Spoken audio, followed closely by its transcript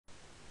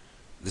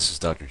This is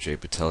Dr. Jay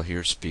Patel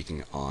here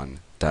speaking on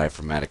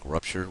diaphragmatic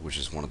rupture, which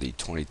is one of the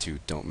 22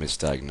 don't miss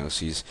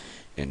diagnoses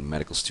in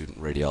medical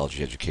student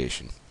radiology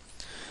education.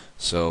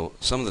 So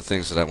some of the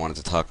things that I wanted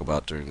to talk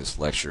about during this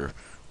lecture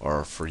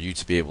are for you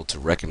to be able to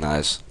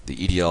recognize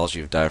the etiology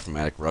of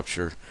diaphragmatic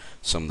rupture,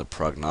 some of the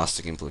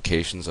prognostic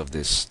implications of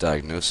this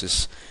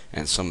diagnosis,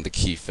 and some of the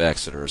key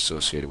facts that are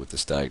associated with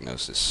this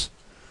diagnosis.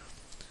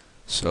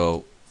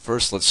 So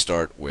first let's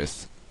start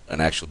with an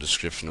actual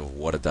description of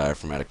what a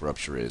diaphragmatic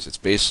rupture is. It's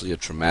basically a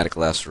traumatic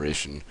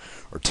laceration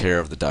or tear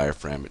of the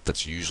diaphragm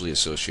that's usually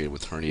associated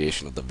with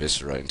herniation of the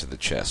viscera into the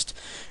chest.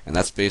 And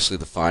that's basically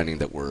the finding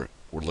that we're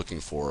looking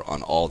for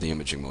on all the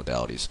imaging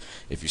modalities.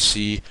 If you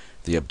see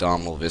the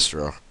abdominal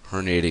viscera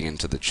herniating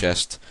into the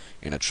chest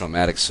in a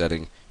traumatic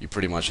setting, you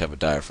pretty much have a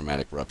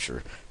diaphragmatic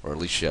rupture, or at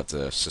least you have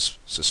to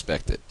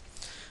suspect it.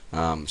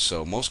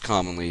 So most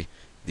commonly,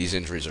 these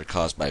injuries are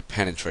caused by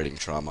penetrating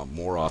trauma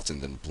more often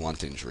than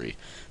blunt injury.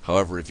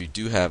 However, if you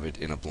do have it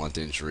in a blunt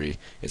injury,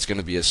 it's going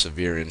to be a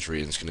severe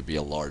injury and it's going to be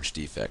a large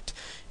defect.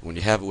 When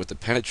you have it with the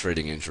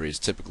penetrating injury, it's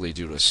typically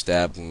due to a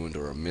stab wound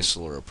or a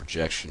missile or a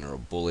projection or a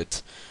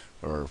bullet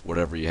or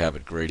whatever you have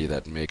at Grady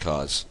that may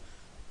cause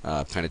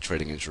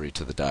penetrating injury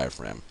to the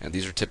diaphragm. And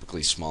these are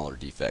typically smaller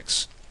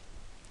defects.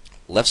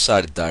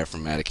 Left-sided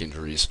diaphragmatic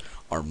injuries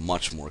are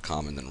much more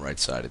common than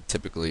right-sided.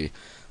 Typically,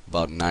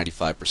 about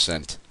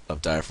 95%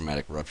 of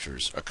diaphragmatic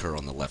ruptures occur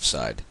on the left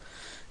side.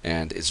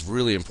 And it's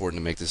really important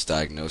to make this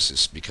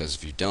diagnosis because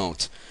if you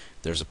don't,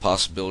 there's a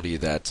possibility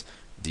that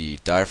the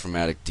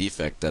diaphragmatic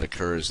defect that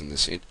occurs in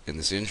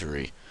this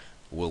injury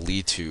will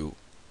lead to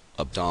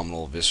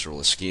abdominal visceral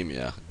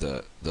ischemia.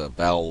 The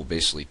bowel will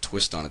basically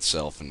twist on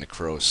itself and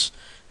necrose,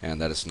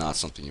 and that is not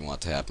something you want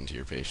to happen to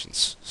your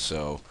patients.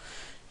 So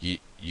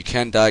you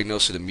can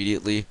diagnose it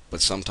immediately,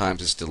 but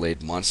sometimes it's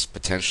delayed months,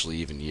 potentially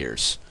even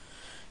years.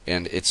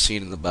 And it's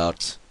seen in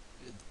about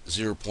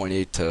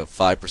 0.8 to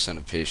 5%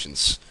 of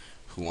patients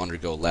who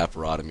undergo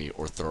laparotomy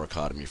or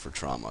thoracotomy for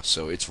trauma.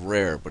 So it's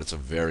rare, but it's a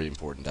very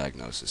important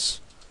diagnosis.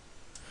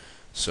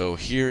 So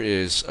here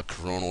is a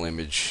coronal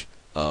image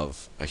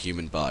of a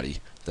human body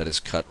that is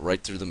cut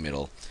right through the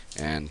middle,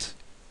 and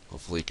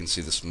hopefully you can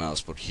see this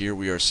mouse, but here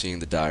we are seeing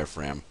the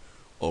diaphragm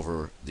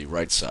over the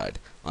right side.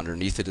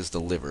 Underneath it is the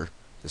liver.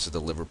 This is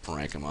the liver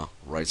parenchyma,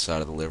 right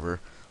side of the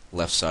liver,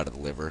 left side of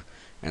the liver,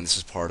 and this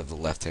is part of the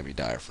left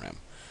hemidiaphragm.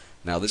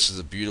 Now this is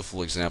a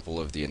beautiful example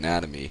of the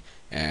anatomy,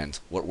 and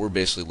what we're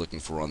basically looking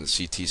for on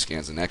the CT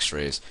scans and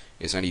x-rays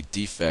is any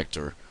defect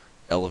or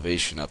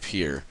elevation up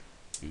here.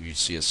 You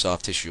see a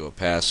soft tissue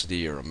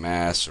opacity or a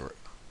mass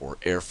or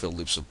air-filled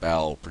loops of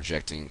bowel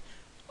projecting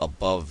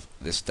above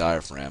this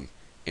diaphragm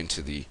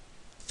into the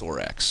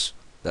thorax.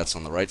 That's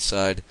on the right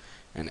side,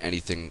 and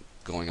anything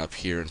going up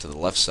here into the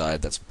left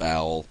side that's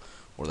bowel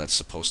or that's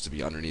supposed to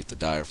be underneath the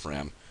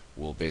diaphragm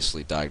will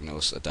basically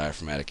diagnose a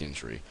diaphragmatic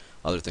injury.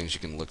 Other things you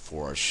can look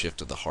for are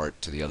shift of the heart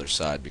to the other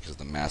side because of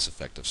the mass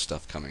effect of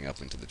stuff coming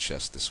up into the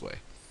chest this way.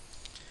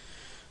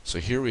 So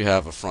here we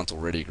have a frontal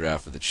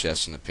radiograph of the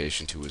chest in a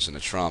patient who is in a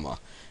trauma,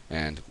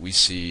 and we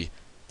see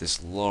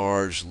this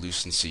large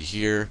lucency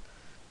here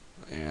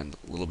and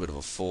a little bit of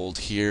a fold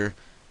here,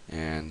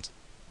 and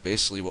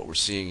basically what we're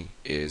seeing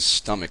is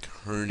stomach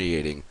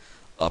herniating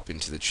up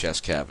into the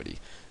chest cavity.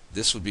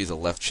 This would be the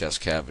left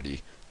chest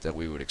cavity that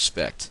we would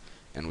expect,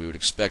 and we would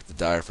expect the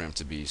diaphragm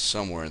to be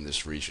somewhere in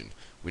this region.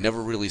 We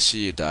never really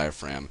see a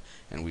diaphragm,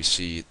 and we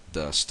see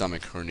the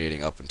stomach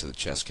herniating up into the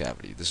chest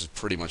cavity. This is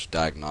pretty much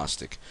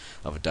diagnostic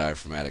of a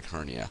diaphragmatic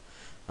hernia.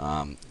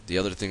 The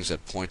other things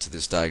that point to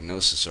this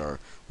diagnosis are,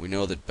 we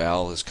know that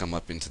bowel has come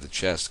up into the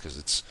chest because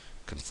it's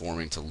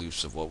conforming to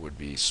loops of what would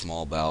be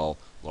small bowel,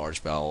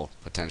 large bowel,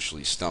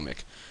 potentially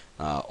stomach,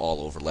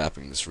 all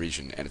overlapping this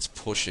region, and it's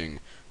pushing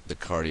the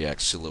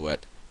cardiac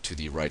silhouette to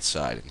the right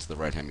side, into the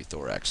right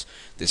hemithorax.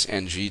 This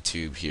NG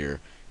tube here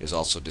is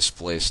also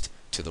displaced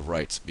to the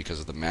right because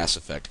of the mass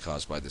effect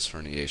caused by this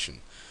herniation,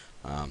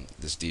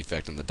 this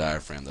defect in the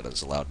diaphragm that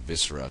has allowed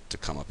viscera to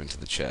come up into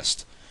the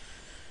chest.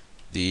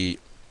 The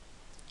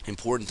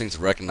important thing to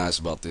recognize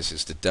about this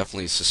is to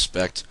definitely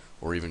suspect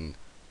or even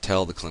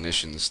tell the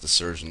clinicians, the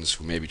surgeons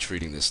who may be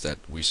treating this, that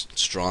we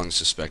strongly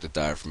suspect a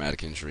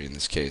diaphragmatic injury in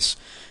this case,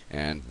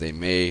 and they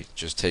may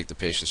just take the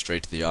patient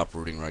straight to the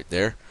operating right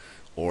there,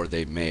 or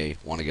they may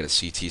want to get a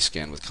CT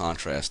scan with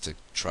contrast to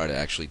try to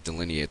actually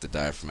delineate the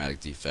diaphragmatic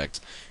defect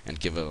and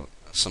give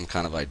some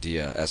kind of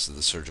idea as to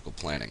the surgical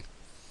planning.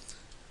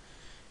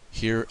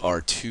 Here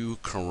are two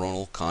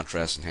coronal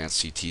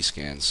contrast-enhanced CT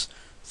scans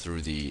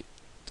through the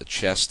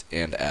chest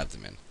and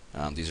abdomen.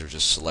 These are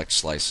just select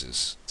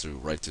slices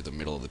right through the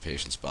middle of the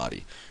patient's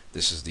body.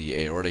 This is the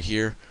aorta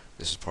here.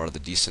 This is part of the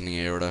descending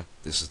aorta.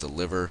 This is the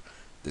liver.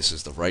 This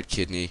is the right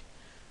kidney.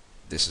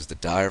 This is the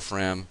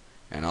diaphragm.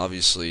 And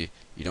obviously,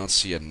 you don't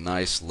see a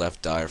nice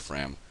left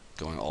diaphragm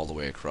going all the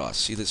way across.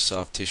 See this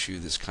soft tissue,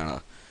 this kind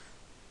of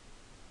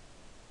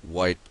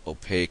white,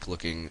 opaque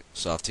looking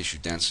soft tissue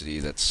density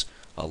that's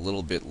a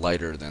little bit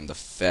lighter than the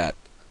fat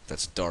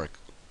that's dark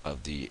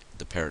of the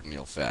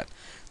peritoneal fat.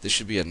 This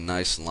should be a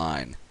nice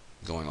line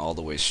going all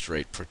the way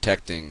straight,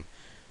 protecting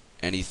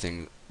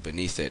anything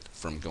beneath it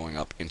from going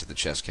up into the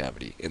chest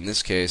cavity. In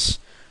this case,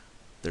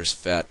 there's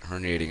fat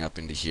herniating up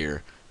into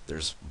here.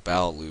 There's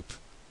bowel loop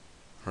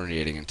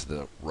herniating into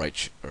the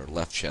right or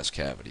left chest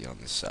cavity on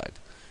this side.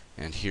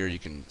 And here you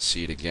can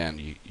see it again.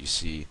 You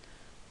see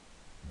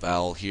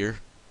bowel here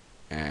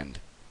and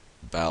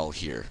bowel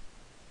here.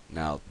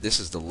 Now this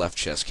is the left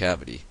chest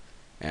cavity,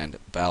 and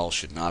bowel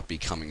should not be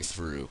coming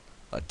through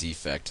a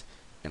defect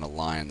in a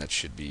line that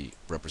should be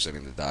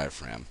representing the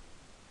diaphragm.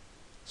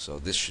 So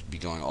this should be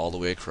going all the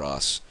way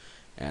across,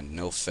 and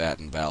no fat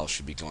and bowel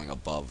should be going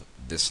above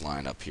this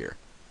line up here.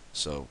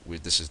 So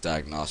this is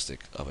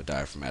diagnostic of a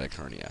diaphragmatic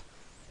hernia.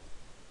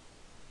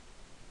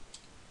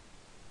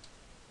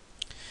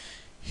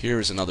 Here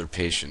is another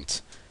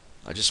patient.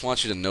 I just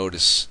want you to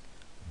notice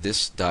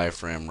this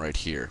diaphragm right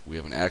here. We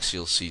have an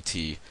axial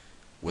CT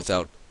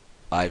without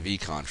IV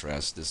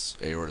contrast. This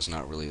aorta is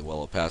not really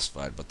well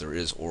opacified, but there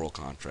is oral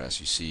contrast.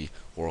 You see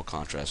oral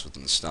contrast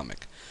within the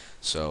stomach.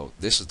 So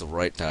this is the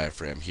right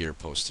diaphragm here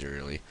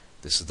posteriorly.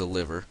 This is the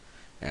liver,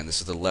 and this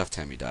is the left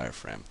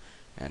hemidiaphragm.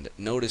 And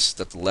notice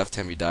that the left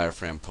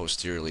hemidiaphragm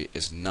posteriorly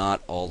is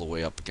not all the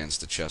way up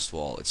against the chest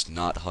wall. It's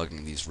not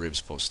hugging these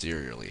ribs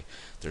posteriorly.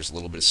 There's a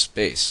little bit of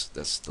space.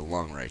 That's the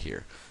lung right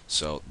here.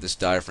 So this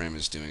diaphragm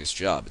is doing its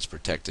job. It's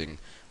protecting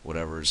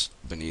whatever's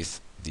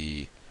beneath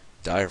the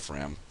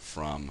diaphragm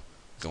from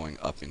going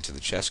up into the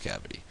chest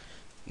cavity.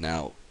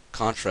 Now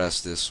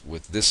contrast this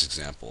with this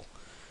example.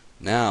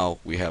 Now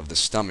we have the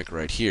stomach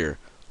right here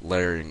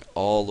layering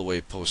all the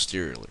way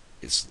posteriorly.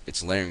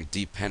 It's layering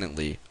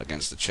dependently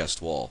against the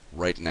chest wall,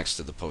 right next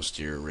to the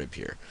posterior rib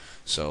here.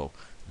 So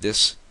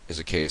this is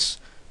a case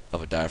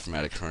of a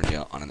diaphragmatic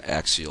hernia on an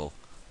axial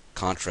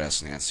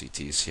contrast enhanced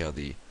CT. See how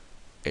the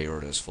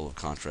aorta is full of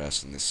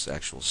contrast in this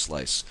actual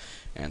slice,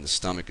 and the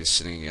stomach is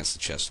sitting against the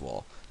chest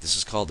wall. This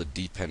is called a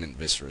dependent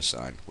viscera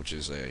sign, which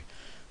is a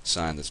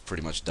sign that's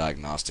pretty much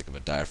diagnostic of a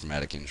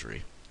diaphragmatic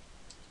injury.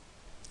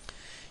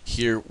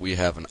 Here we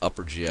have an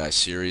upper GI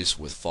series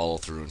with follow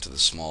through into the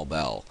small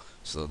bowel.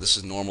 So this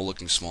is normal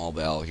looking small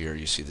bowel here.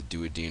 You see the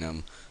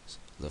duodenum,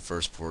 the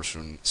first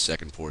portion,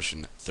 second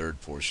portion,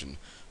 third portion,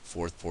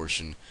 fourth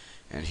portion,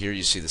 and here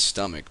you see the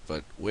stomach.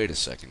 But wait a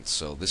second,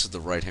 so this is the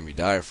right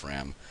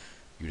hemidiaphragm.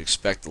 You'd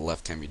expect the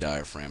left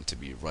hemidiaphragm to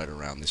be right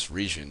around this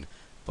region,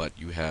 but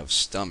you have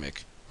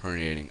stomach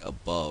herniating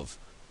above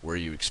where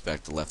you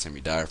expect the left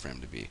hemidiaphragm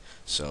to be.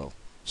 So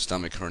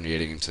stomach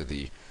herniating into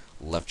the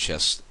left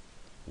chest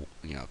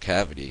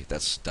cavity,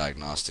 that's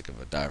diagnostic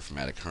of a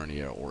diaphragmatic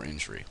hernia or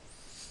injury,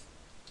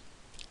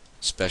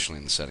 especially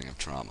in the setting of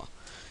trauma.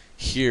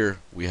 Here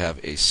we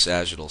have a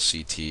sagittal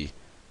CT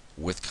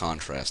with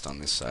contrast on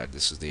this side.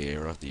 This is the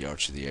aorta, the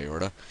arch of the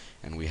aorta,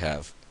 and we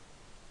have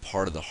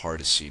part of the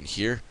heart is seen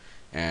here,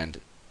 and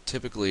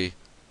typically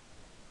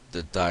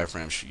the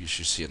diaphragm, you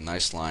should see a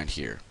nice line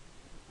here.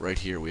 Right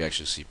here we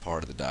actually see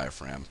part of the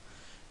diaphragm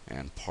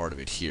and part of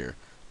it here,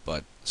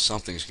 but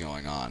something's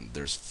going on.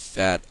 There's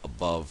fat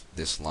above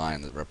this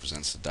line that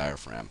represents the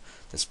diaphragm.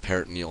 That's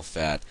peritoneal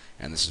fat,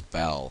 and this is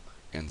bowel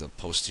in the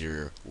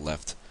posterior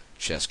left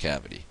chest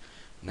cavity.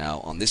 Now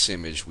on this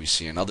image we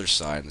see another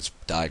sign that's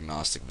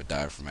diagnostic of a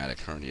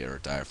diaphragmatic hernia or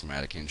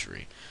diaphragmatic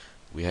injury.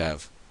 We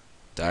have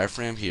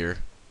diaphragm here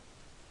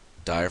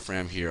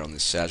on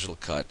this sagittal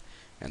cut,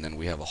 and then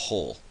we have a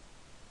hole.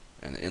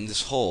 And in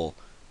this hole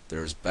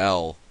there's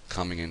bowel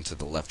coming into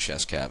the left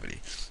chest cavity.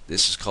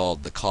 This is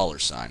called the collar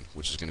sign,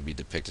 which is going to be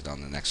depicted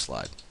on the next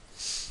slide.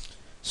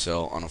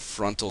 So on a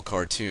frontal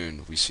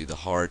cartoon we see the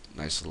heart,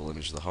 nice little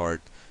image of the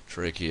heart,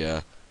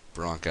 trachea,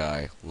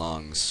 bronchi,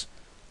 lungs,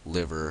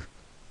 liver,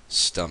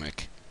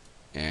 stomach,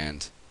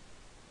 and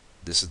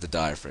this is the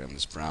diaphragm,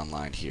 this brown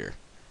line here.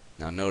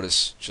 Now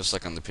notice, just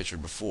like on the picture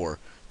before,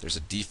 there's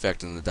a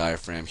defect in the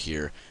diaphragm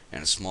here,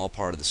 and a small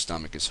part of the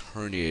stomach is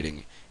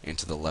herniating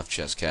into the left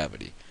chest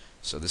cavity.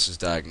 So this is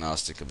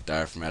diagnostic of a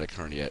diaphragmatic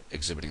hernia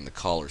exhibiting the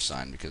collar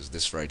sign, because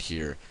this right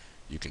here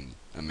you can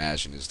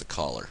imagine is the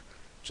collar.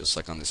 Just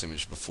like on this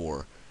image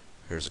before,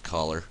 here's a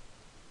collar,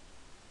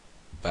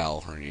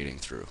 bowel herniating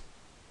through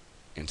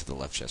into the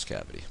left chest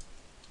cavity.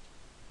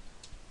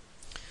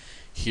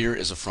 Here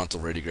is a frontal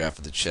radiograph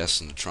of the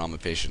chest in a trauma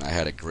patient I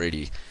had at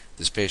Grady.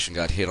 This patient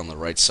got hit on the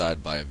right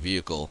side by a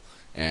vehicle,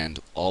 and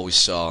all we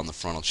saw on the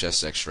frontal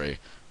chest x-ray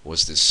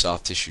was this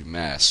soft tissue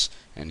mass,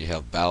 and you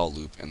have bowel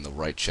loop in the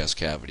right chest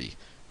cavity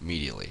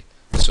medially.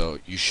 So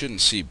you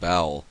shouldn't see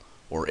bowel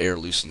or air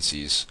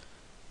lucencies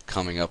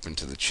coming up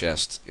into the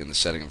chest in the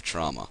setting of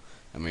trauma.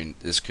 I mean,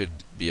 this could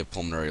be a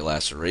pulmonary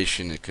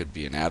laceration, it could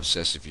be an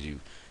abscess if you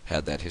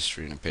had that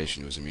history in a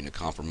patient who was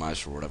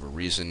immunocompromised for whatever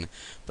reason,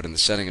 but in the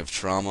setting of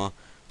trauma,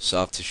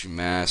 soft tissue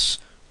mass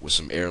with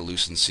some air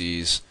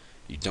lucencies,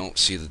 you don't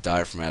see the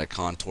diaphragmatic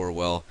contour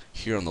well.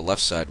 Here on the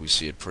left side we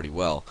see it pretty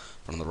well,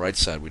 but on the right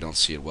side we don't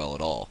see it well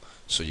at all.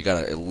 So you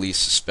gotta at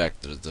least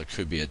suspect that there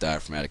could be a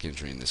diaphragmatic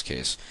injury in this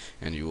case,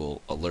 and you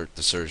will alert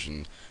the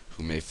surgeon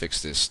who may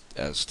fix this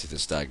as to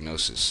this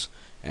diagnosis,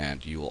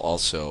 and you will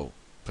also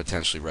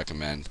potentially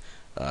recommend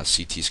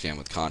CT scan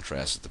with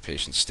contrast if the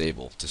patient's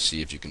stable to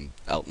see if you can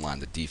outline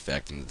the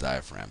defect in the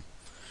diaphragm.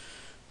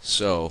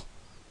 So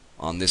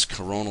On this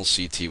coronal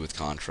CT with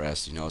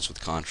contrast, you know it's with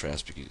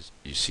contrast because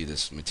you see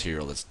this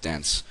material that's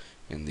dense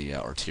in the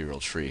arterial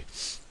tree,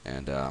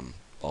 and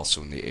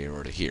also in the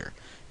aorta here.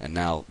 And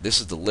now this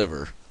is the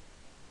liver,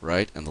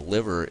 right? And the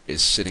liver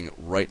is sitting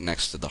right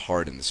next to the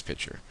heart in this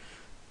picture.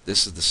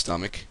 This is the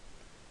stomach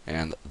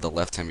and the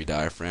left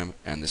hemidiaphragm,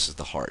 and this is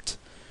the heart.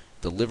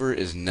 The liver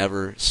is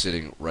never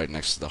sitting right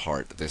next to the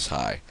heart this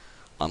high,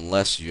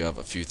 unless you have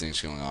a few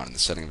things going on. In the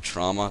setting of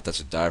trauma, that's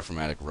a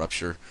diaphragmatic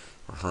rupture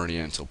or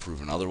hernia until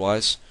proven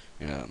otherwise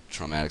in a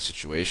traumatic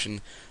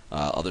situation.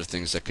 Other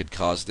things that could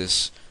cause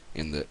this,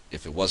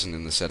 if it wasn't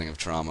in the setting of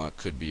trauma,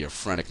 could be a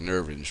phrenic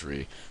nerve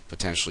injury,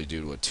 potentially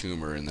due to a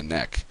tumor in the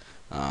neck,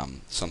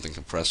 something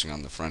compressing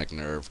on the phrenic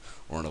nerve,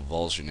 or an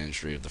avulsion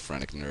injury of the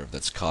phrenic nerve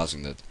that's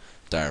causing the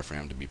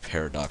diaphragm to be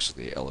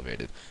paradoxically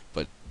elevated.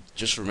 But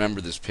just remember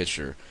this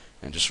picture,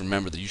 and just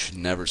remember that you should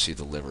never see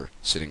the liver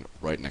sitting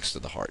right next to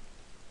the heart.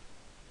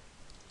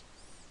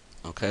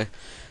 Okay?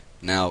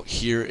 Now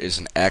here is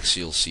an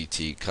axial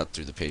CT cut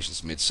through the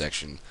patient's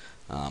midsection,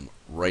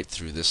 right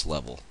through this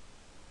level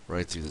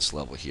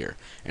here.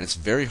 And it's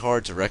very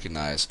hard to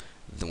recognize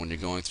that when you're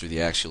going through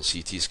the axial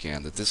CT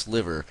scan that this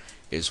liver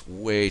is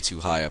way too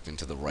high up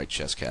into the right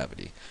chest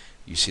cavity.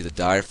 You see the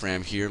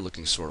diaphragm here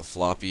looking sort of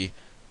floppy,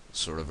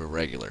 sort of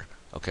irregular.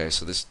 Okay,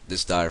 so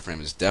this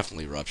diaphragm is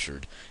definitely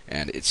ruptured,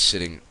 and it's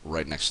sitting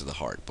right next to the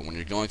heart. But when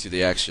you're going through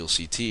the axial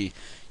CT,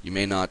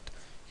 you're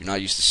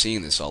not used to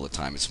seeing this all the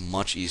time. It's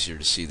much easier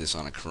to see this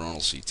on a coronal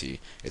CT.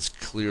 It's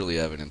clearly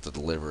evident that the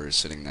liver is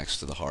sitting next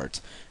to the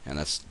heart, and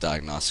that's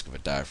diagnostic of a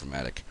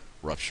diaphragmatic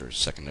rupture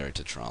secondary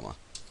to trauma.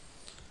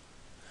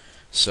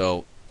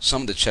 So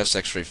some of the chest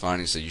x-ray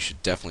findings that you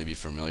should definitely be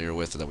familiar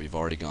with that we've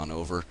already gone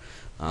over.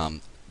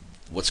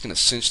 What's going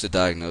to cinch the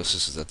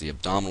diagnosis is that the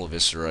abdominal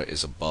viscera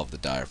is above the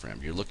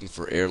diaphragm. You're looking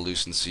for air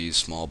lucencies,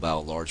 small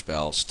bowel, large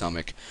bowel,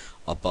 stomach,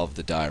 above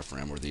the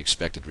diaphragm, or the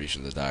expected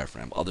region of the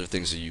diaphragm. Other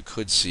things that you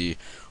could see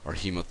are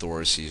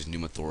hemothoraces,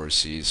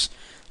 pneumothoraces,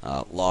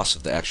 loss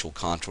of the actual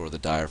contour of the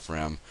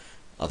diaphragm,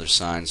 other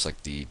signs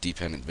like the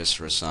dependent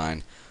viscera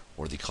sign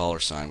or the collar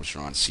sign, which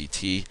are on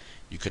CT.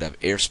 You could have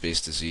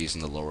airspace disease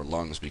in the lower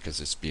lungs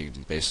because it's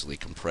being basically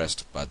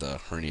compressed by the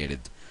herniated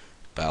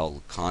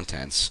bowel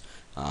contents.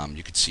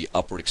 You could see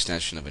upward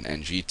extension of an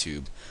NG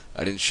tube.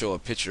 I didn't show a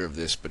picture of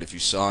this, but if you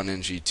saw an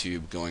NG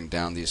tube going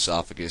down the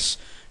esophagus,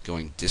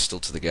 going distal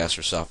to the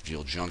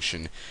gastroesophageal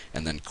junction,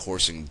 and then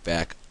coursing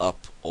back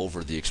up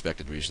over the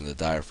expected region of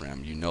the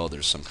diaphragm, you know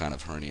there's some kind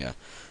of hernia.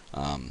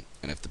 And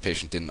if the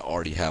patient didn't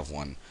already have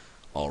one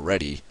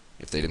already,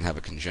 if they didn't have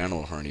a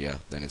congenital hernia,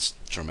 then it's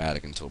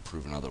traumatic until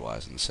proven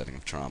otherwise in the setting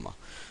of trauma.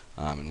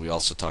 And we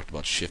also talked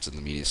about shift of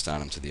the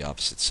mediastinum to the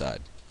opposite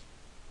side.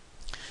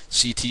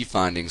 CT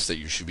findings that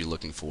you should be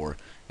looking for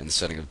in the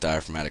setting of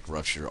diaphragmatic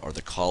rupture are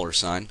the collar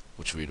sign,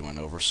 which we went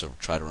over, so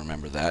try to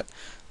remember that.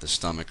 The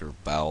stomach or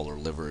bowel or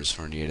liver is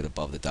herniated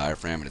above the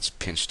diaphragm and it's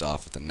pinched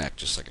off at the neck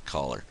just like a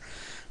collar.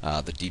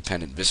 The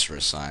dependent viscera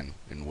sign,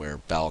 in where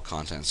bowel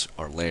contents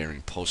are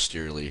layering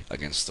posteriorly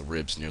against the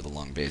ribs near the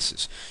lung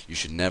bases. You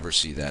should never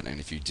see that, and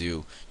if you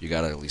do, you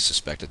got to at least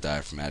suspect a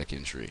diaphragmatic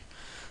injury.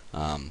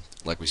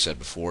 Like we said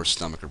before,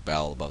 stomach or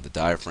bowel above the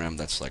diaphragm,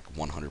 that's like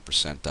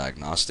 100%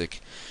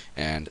 diagnostic.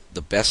 And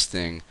the best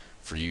thing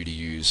for you to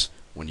use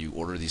when you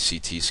order these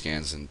CT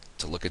scans and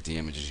to look at the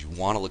images, you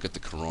want to look at the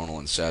coronal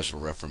and sagittal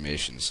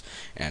reformations,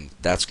 and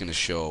that's going to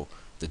show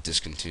the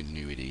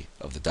discontinuity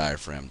of the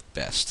diaphragm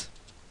best.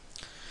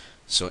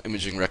 So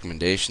imaging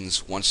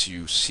recommendations: once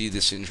you see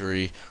this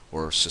injury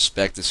or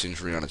suspect this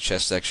injury on a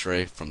chest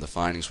x-ray from the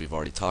findings we've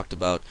already talked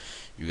about,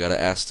 you got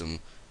to ask them,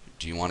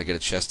 do you want to get a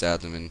chest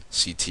abdomen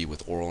CT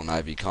with oral and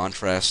IV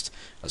contrast,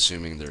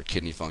 assuming their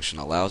kidney function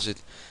allows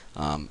it,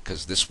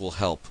 because this will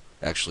help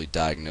actually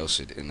diagnose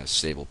it in a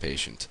stable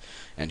patient.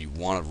 And you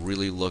want to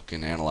really look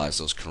and analyze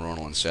those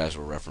coronal and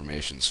sagittal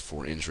reformations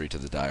for injury to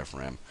the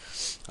diaphragm.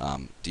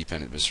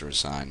 Dependent viscera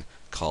sign,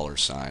 collar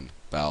sign,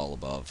 bowel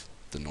above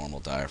the normal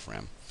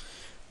diaphragm.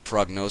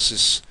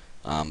 Prognosis: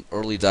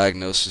 early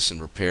diagnosis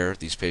and repair.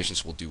 These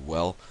patients will do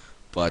well,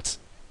 but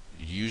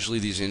usually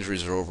these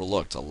injuries are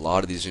overlooked. A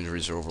lot of these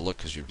injuries are overlooked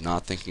because you're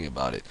not thinking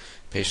about it.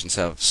 Patients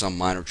have some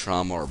minor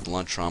trauma or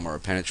blunt trauma or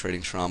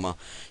penetrating trauma.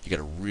 You got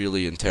to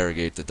really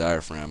interrogate the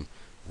diaphragm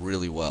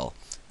really well,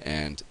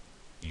 and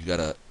you got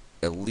to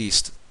at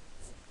least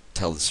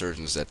tell the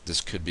surgeons that this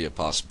could be a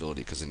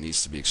possibility because it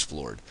needs to be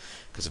explored.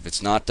 Because if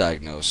it's not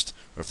diagnosed,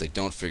 or if they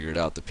don't figure it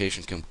out, the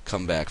patient can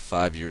come back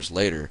 5 years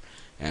later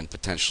and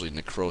potentially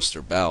necrose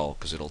their bowel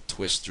because it'll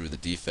twist through the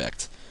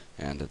defect,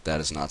 and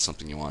that is not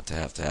something you want to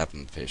have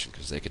happen to the patient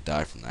because they could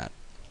die from that.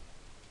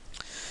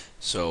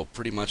 So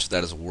pretty much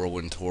that is a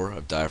whirlwind tour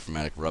of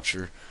diaphragmatic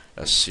rupture,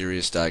 a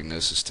serious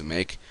diagnosis to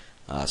make,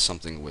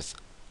 something with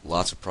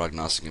lots of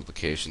prognostic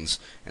implications,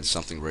 and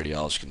something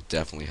radiologists can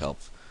definitely help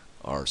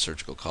our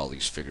surgical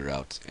colleagues figure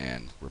out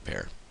and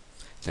repair.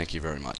 Thank you very much.